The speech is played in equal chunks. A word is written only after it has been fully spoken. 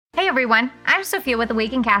everyone, I'm Sophia with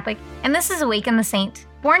Awaken Catholic, and this is Awaken the Saint.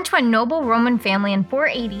 Born to a noble Roman family in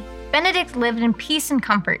 480, Benedict lived in peace and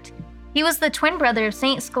comfort. He was the twin brother of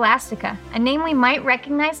Saint Scholastica, a name we might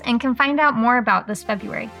recognize and can find out more about this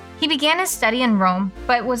February. He began his study in Rome,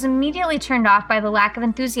 but was immediately turned off by the lack of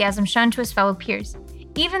enthusiasm shown to his fellow peers,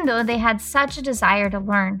 even though they had such a desire to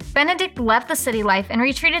learn. Benedict left the city life and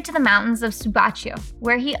retreated to the mountains of Subacchio,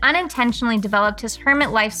 where he unintentionally developed his hermit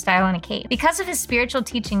lifestyle in a cave. Because of his spiritual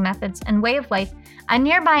teaching methods and way of life, a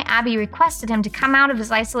nearby abbey requested him to come out of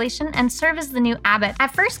his isolation and serve as the new abbot.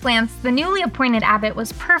 At first glance, the newly appointed abbot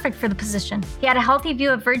was perfect for the position. He had a healthy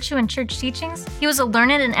view of virtue and church teachings, he was a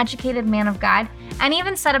learned and educated man of God, and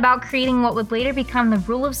even set about creating what would later become the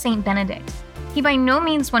Rule of Saint Benedict. He by no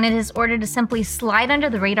means wanted his order to simply slide under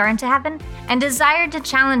the radar into heaven, and desired to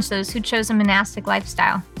challenge those who chose a monastic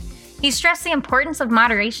lifestyle. He stressed the importance of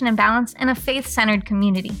moderation and balance in a faith-centered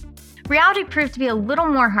community. Reality proved to be a little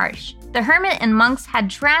more harsh. The hermit and monks had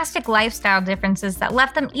drastic lifestyle differences that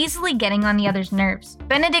left them easily getting on the other's nerves.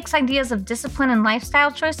 Benedict's ideas of discipline and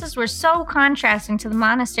lifestyle choices were so contrasting to the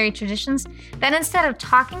monastery traditions that instead of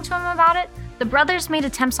talking to him about it, the brothers made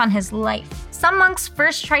attempts on his life. Some monks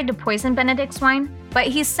first tried to poison Benedict's wine, but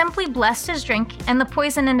he simply blessed his drink, and the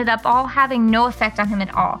poison ended up all having no effect on him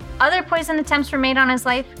at all. Other poison attempts were made on his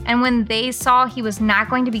life, and when they saw he was not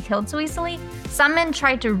going to be killed so easily, some men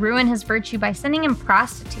tried to ruin his virtue by sending him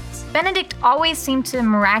prostitutes. Benedict always seemed to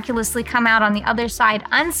miraculously come out on the other side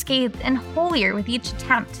unscathed and holier with each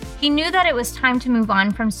attempt. He knew that it was time to move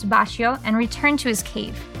on from Subacchio and return to his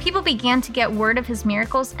cave. People began to get word of his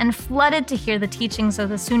miracles and flooded to hear the teachings of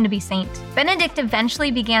the soon-to-be saint. Benedict eventually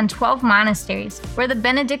began 12 monasteries, where the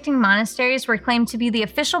Benedictine monasteries were claimed to be the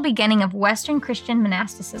official beginning of Western Christian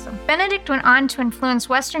monasticism. Benedict went on to influence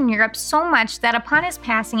Western Europe so much that upon his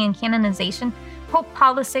passing and canonization, Pope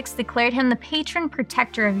Paul VI declared him the patron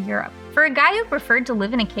protector of Europe. For a guy who preferred to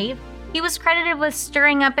live in a cave, he was credited with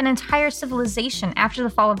stirring up an entire civilization after the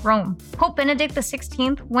fall of Rome. Pope Benedict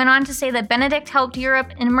XVI went on to say that Benedict helped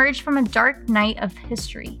Europe emerge from a dark night of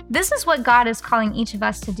history. This is what God is calling each of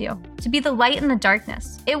us to do, to be the light in the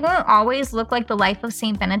darkness. It won't always look like the life of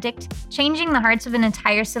Saint Benedict, changing the hearts of an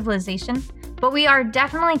entire civilization, but we are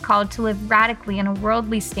definitely called to live radically in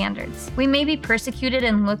worldly standards. We may be persecuted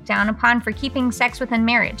and looked down upon for keeping sex within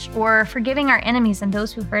marriage, or forgiving our enemies and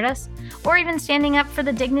those who hurt us, or even standing up for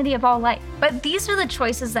the dignity of all life. But these are the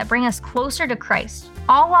choices that bring us closer to Christ,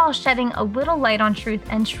 all while shedding a little light on truth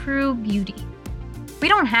and true beauty. We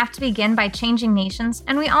don't have to begin by changing nations,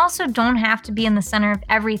 and we also don't have to be in the center of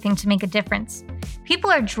everything to make a difference.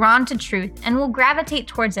 People are drawn to truth and will gravitate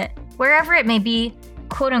towards it, wherever it may be,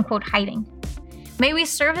 quote-unquote, hiding. May we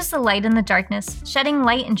serve as the light in the darkness, shedding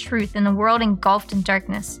light and truth in a world engulfed in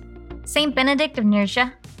darkness. Saint Benedict of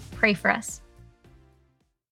Nursia, pray for us.